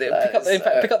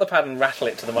up the pad and rattle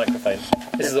it to the microphone.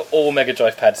 This is what all Mega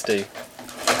Drive pads do.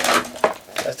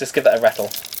 Let's just give that a rattle.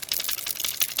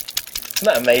 Isn't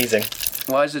that amazing?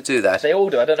 Why does it do that? They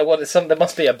all do. I don't know what it's. There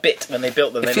must be a bit when they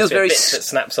built them. It feels very that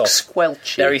snaps off.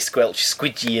 Squelchy. Very squelchy,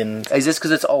 squidgy, and. Is this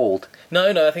because it's old? No.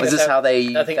 I think. Is this how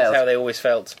they? I think that's how they always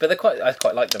felt. But I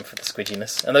quite like them for the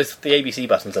squidginess, and the ABC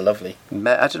buttons are lovely.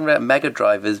 I didn't remember. Mega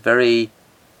Drive is very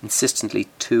insistently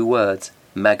 2 words.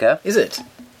 Mega. Is it?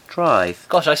 Drive.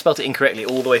 Gosh, I spelt it incorrectly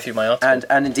all the way through my article.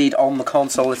 And indeed on the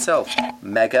console itself.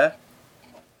 Mega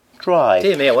Drive.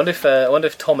 Dear me, I wonder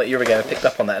if Tom at Eurogamer picked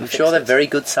up on that. I'm sure they're very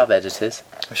good sub-editors.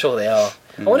 I'm sure they are.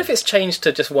 I wonder if it's changed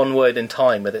to just one word in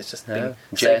time, whether it's just been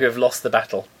Sega have lost the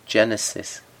battle.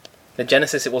 Genesis. The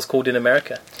Genesis it was called in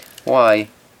America. Why?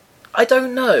 I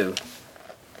don't know.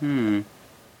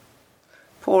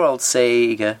 Poor old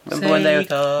Sega.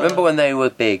 Remember when they were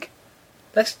big?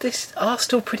 They are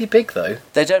still pretty big, though.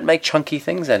 They don't make chunky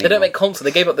things anymore. They don't make console.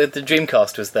 They gave up the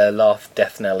Dreamcast was their last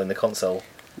death knell in the console.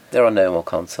 There are no more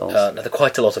consoles. No, there are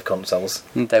quite a lot of consoles.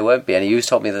 There won't be any. You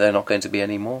told me that they're not going to be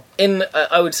any more.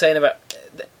 I would say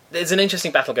there's an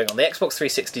interesting battle going on. The Xbox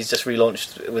 360 is just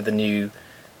relaunched with a new,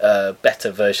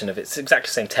 better version of it. It's exactly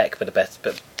the same tech, but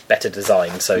better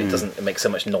design, so it doesn't make so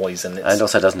much noise, and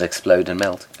also doesn't explode and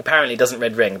melt. Apparently, it doesn't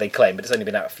red ring. They claim, but it's only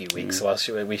been out a few weeks,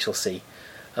 so we shall see.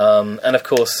 And of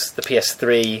course, the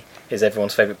PS3 is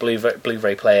everyone's favourite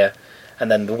Blu-ray player, and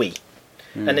then the Wii.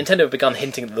 And Nintendo have begun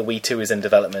hinting that the Wii 2 is in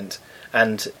development,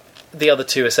 and the other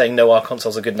two are saying, no, our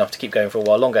consoles are good enough to keep going for a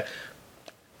while longer.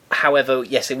 However,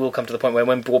 yes, it will come to the point where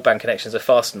when broadband connections are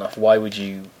fast enough, why would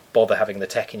you bother having the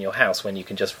tech in your house when you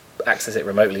can just access it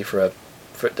remotely for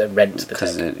it to rent the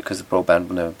tech? Because the broadband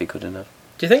will never be good enough.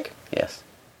 Do you think? Yes.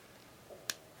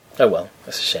 Oh well,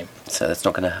 that's a shame. So that's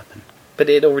not going to happen. But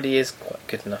it already is quite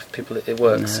good enough. It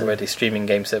works already. Streaming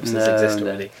game services exist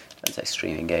already. Don't say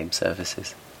streaming game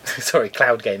services. Sorry,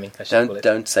 cloud gaming. I should call it.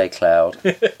 Don't say cloud.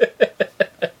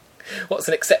 What's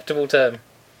an acceptable term?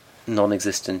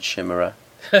 Non-existent chimera.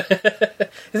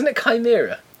 Isn't it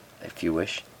chimera? If you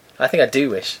wish. I think I do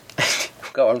wish.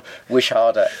 Go on, wish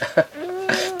harder.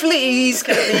 Please,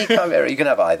 can it be chimera? You can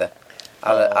have either.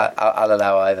 I'll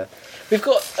allow either. We've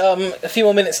got a few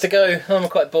more minutes to go. I'm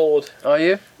quite bored. Are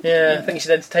you? Yeah, I think you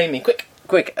should entertain me.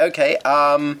 Quick, okay.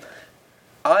 I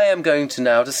am going to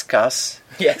now discuss...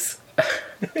 Yes.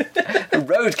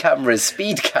 Road cameras,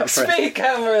 speed cameras. Speed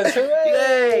cameras,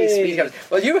 hooray! Yay, speed cameras.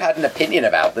 Well, you had an opinion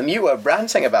about them. You were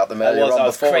ranting about them earlier on. I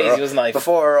was crazy, wasn't I?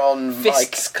 Before on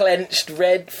Fists clenched,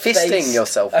 red fisting face.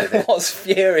 yourself with it. I was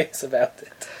furious about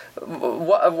it.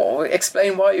 What,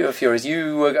 explain why you were furious.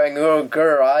 You were going, oh,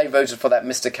 grr, I voted for that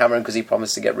Mr. Cameron because he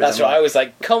promised to get rid of them. That's right, I was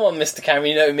like, come on, Mr.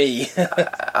 Cameron, you know me.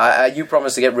 You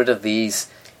promised to get rid of these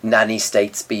nanny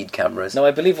state speed cameras. No, I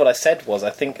believe what I said was,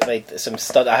 I think I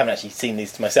haven't actually seen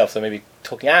these to myself, so I may be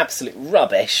talking absolute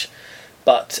rubbish,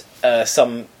 but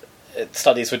some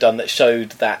studies were done that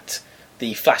showed that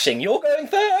the flashing, you're going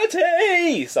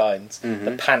 30 signs,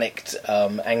 the panicked,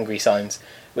 angry signs,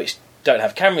 which don't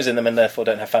have cameras in them and therefore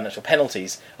don't have financial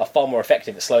penalties, are far more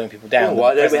effective at slowing people down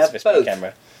why than the don't we have presence of a speed both?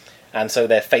 camera. And so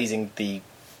they're phasing the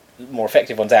more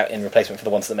effective ones out in replacement for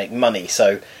the ones that make money,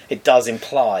 so it does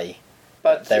imply...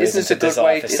 But there isn't a good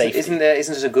way. Isn't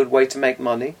it a good way to make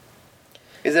money?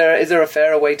 Is there a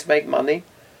fairer way to make money?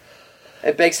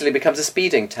 It basically becomes a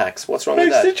speeding tax. What's wrong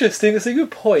with that? It's interesting. It's a good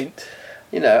point.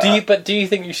 You know. Do you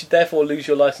think you should therefore lose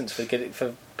your license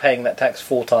for paying that tax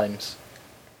 4 times?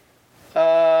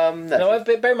 No.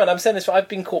 Bear in mind, I'm saying this. I've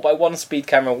been caught by one speed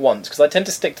camera once because I tend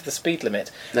to stick to the speed limit,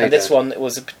 and this one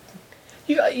was.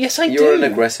 Yes, I do. You're an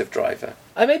aggressive driver.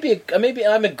 I'm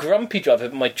a grumpy driver,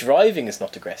 but my driving is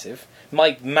not not.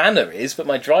 My manner is, but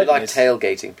my driving is... You like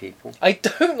tailgating people. I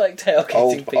don't like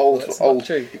tailgating people. That's not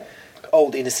true.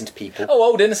 Old innocent people. Oh,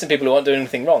 old innocent people who aren't doing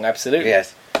anything wrong, absolutely.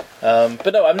 Yes.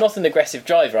 But no, I'm not an aggressive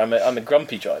driver. I'm a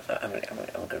grumpy driver. I'm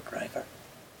a good driver.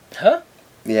 Huh?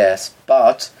 Yes,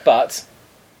 but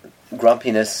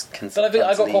grumpiness can. But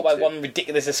I got caught by one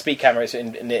ridiculous speed camera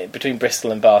in between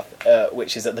Bristol and Bath,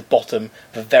 which is at the bottom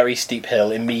of a very steep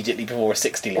hill immediately before a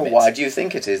 60 limit. Well, why do you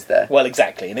think it is there? Well,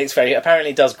 exactly, and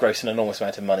apparently it does gross an enormous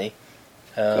amount of money.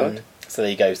 Good. So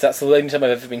there you go. So that's the only time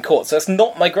I've ever been caught. So that's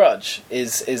not my grudge.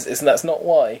 Is that's not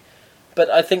why. But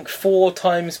I think 4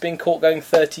 times being caught going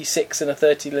 36 in a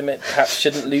 30 limit perhaps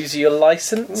shouldn't lose your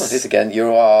licence. Well, this again,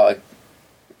 you are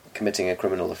committing a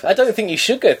criminal offence. I don't think you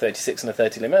should go 36 in a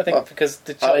 30 limit. I think because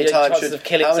the chances of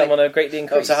killing someone are greatly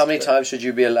increased. So how many times should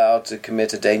you be allowed to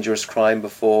commit a dangerous crime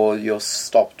before you're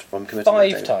stopped from committing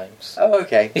 5 times. Oh,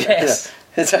 okay. Yes.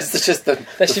 That's just the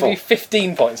there should be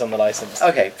 15 points on the licence.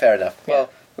 Okay, fair enough. Yeah. Well,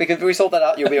 we sort that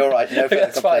out. You'll be all right. No further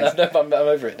That's fine. complaints. I'm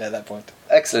over it at that point.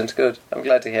 Excellent. Good. I'm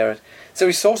glad to hear it. So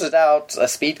we sorted out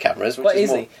speed cameras. Which Quite is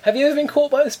easily. Have you ever been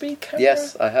caught by a speed camera?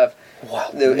 Yes, I have.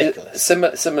 Wow.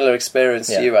 Similar experience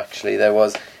to you, actually. There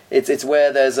was. It's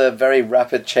where there's a very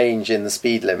rapid change in the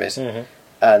speed limit,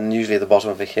 and usually at the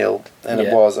bottom of a hill. And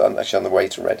it was actually on the way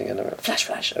to Reading, and I went,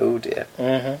 flash! Oh dear.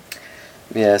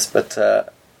 Mm-hmm. Yes, but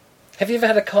have you ever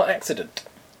had a car accident?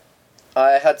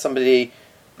 I had somebody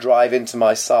drive into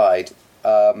my side.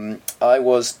 I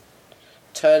was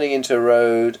turning into a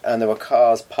road, and there were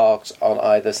cars parked on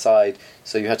either side.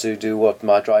 So you had to do what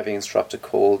my driving instructor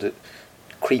called it,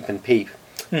 creep and peep.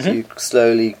 So you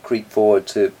slowly creep forward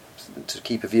to to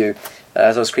keep a view.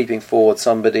 As I was creeping forward,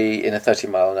 somebody in a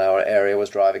 30-mile-an-hour area was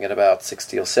driving at about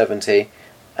 60 or 70,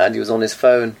 and he was on his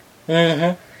phone.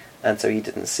 Mm-hmm. And so he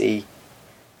didn't see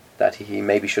that he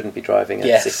maybe shouldn't be driving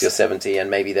at 60 or 70, and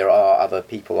maybe there are other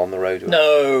people on the road.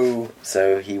 No!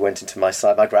 So he went into my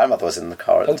side. My grandmother was in the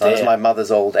car at the time. It was my mother's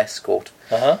old Escort.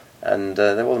 Uh-huh. And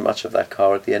there wasn't much of that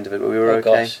car at the end of it, but we were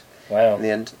okay. Gosh. Wow. In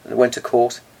the end. It went to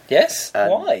court. Yes?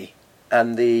 Why?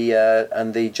 And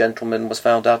the gentleman was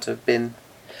found out to have been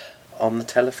on the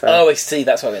telephone. Oh, I see.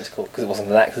 That's why I went to court, because it wasn't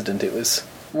an accident, it was...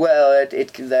 Well,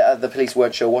 the police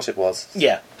weren't sure what it was.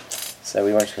 Yeah. So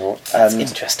we went to court. That's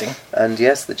interesting. And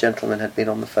yes, the gentleman had been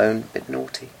on the phone, a bit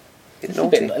naughty. A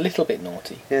little bit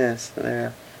naughty. Yes,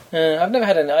 there. I've never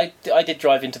had any... I did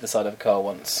drive into the side of a car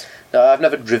once. No, I've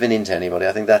never driven into anybody.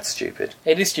 I think that's stupid.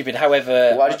 It is stupid,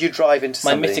 however... Why did you drive into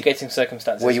somebody? My mitigating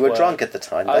circumstances Well, you were drunk at the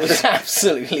time. I was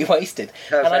absolutely wasted.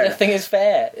 And I don't think it's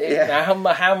fair. Yeah.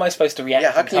 How am I supposed to react?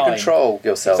 Yeah, how can you control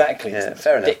yourself? Exactly. Yeah,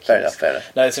 fair enough.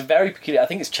 No, it's a very peculiar... I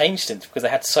think it's changed since, because they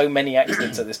had so many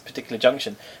accidents at this particular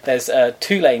junction. There's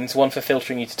 2 lanes, one for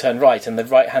filtering you to turn right, and the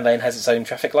right-hand lane has its own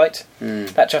traffic light.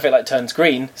 That traffic light turns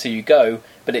green, so you go,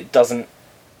 but it doesn't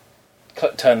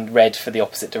turn red for the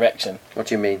opposite direction. What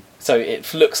do you mean? So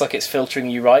it looks like it's filtering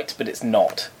you right, but it's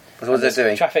not. What are they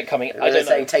doing? Traffic coming. I don't know.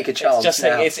 Saying take a chance. It's just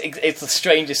saying it's the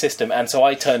strangest system, and so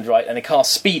I turned right, and a car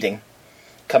speeding,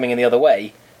 coming in the other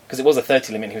way, because it was a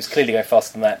 30 limit. He was clearly going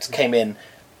faster than that. Came in,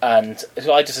 and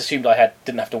so I just assumed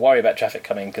didn't have to worry about traffic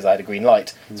coming because I had a green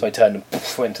light. So I turned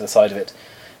and went to the side of it.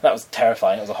 That was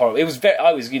terrifying. It was horrible. It was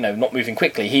I was not moving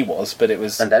quickly. He was, but it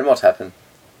was. And then what happened?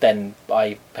 Then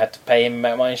I had to pay him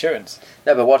out my insurance.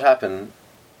 No, but what happened?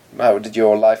 How did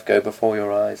your life go before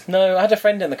your eyes? No, I had a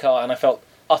friend in the car, and I felt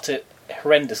utter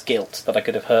horrendous guilt that I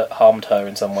could have harmed her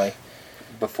in some way.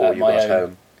 Before you got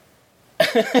home.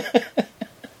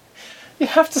 You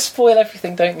have to spoil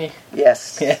everything, don't you?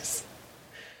 Yes. Yes.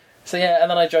 So yeah, and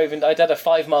then I drove in. I had a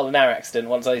 5-mile-an-hour accident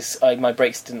once. My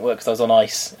brakes didn't work because I was on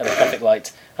ice at a traffic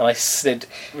light, and I slid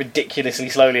ridiculously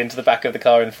slowly into the back of the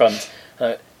car in front.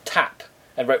 Tap.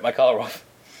 And wrote my car off.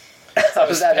 How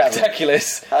was that spectacular.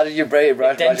 How did you brake?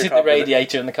 It dented the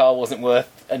radiator, and the car wasn't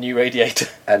worth a new radiator.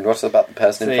 And what about the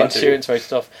person in front of you? The insurance wrote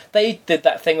it off. They did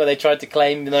that thing where they tried to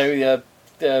claim,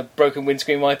 broken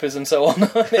windscreen wipers and so on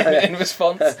in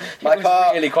response. My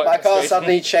car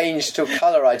suddenly changed to a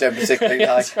colour I don't particularly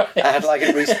like. Right. I'd like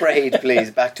it resprayed, please,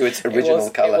 back to its original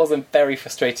colour. It was a very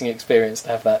frustrating experience to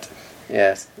have that.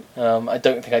 Yes. I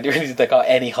don't think I really did the car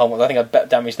any harm. I think I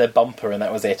damaged their bumper and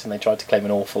that was it, and they tried to claim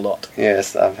an awful lot.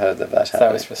 Yes, I've heard of that happening.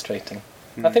 That was frustrating.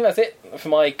 I think that's it for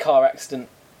my car accident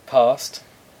past.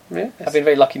 Yes. I've been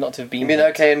very lucky not to have been... You've been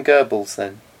okay in Goebbels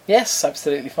then? Yes,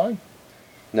 absolutely fine.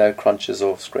 No crunches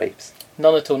or scrapes?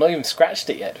 None at all. Not even scratched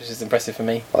it yet, which is impressive for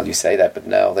me. Well, you say that, but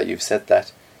now that you've said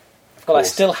that... Well, I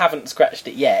still haven't scratched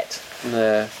it yet.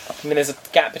 No. I mean, there's a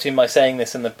gap between my saying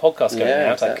this and the podcast going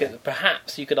out. Exactly.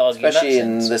 Perhaps you could argue especially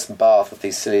in in this Bath with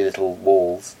these silly little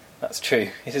walls. That's true.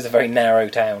 It is a very narrow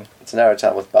town. It's a narrow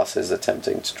town with buses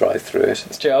attempting to drive through it.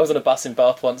 It's true. I was on a bus in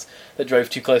Bath once that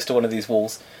drove too close to one of these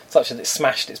walls, such that it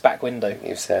smashed its back window.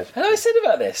 You've said. Have I said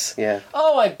about this? Yeah.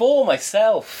 Oh, I bore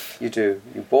myself. You do.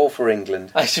 You bore for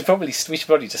England. We should probably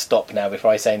just stop now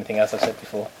before I say anything else I've said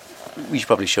before. We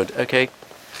probably should. Okay.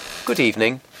 Good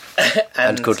evening.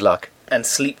 and good luck. And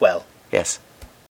sleep well. Yes.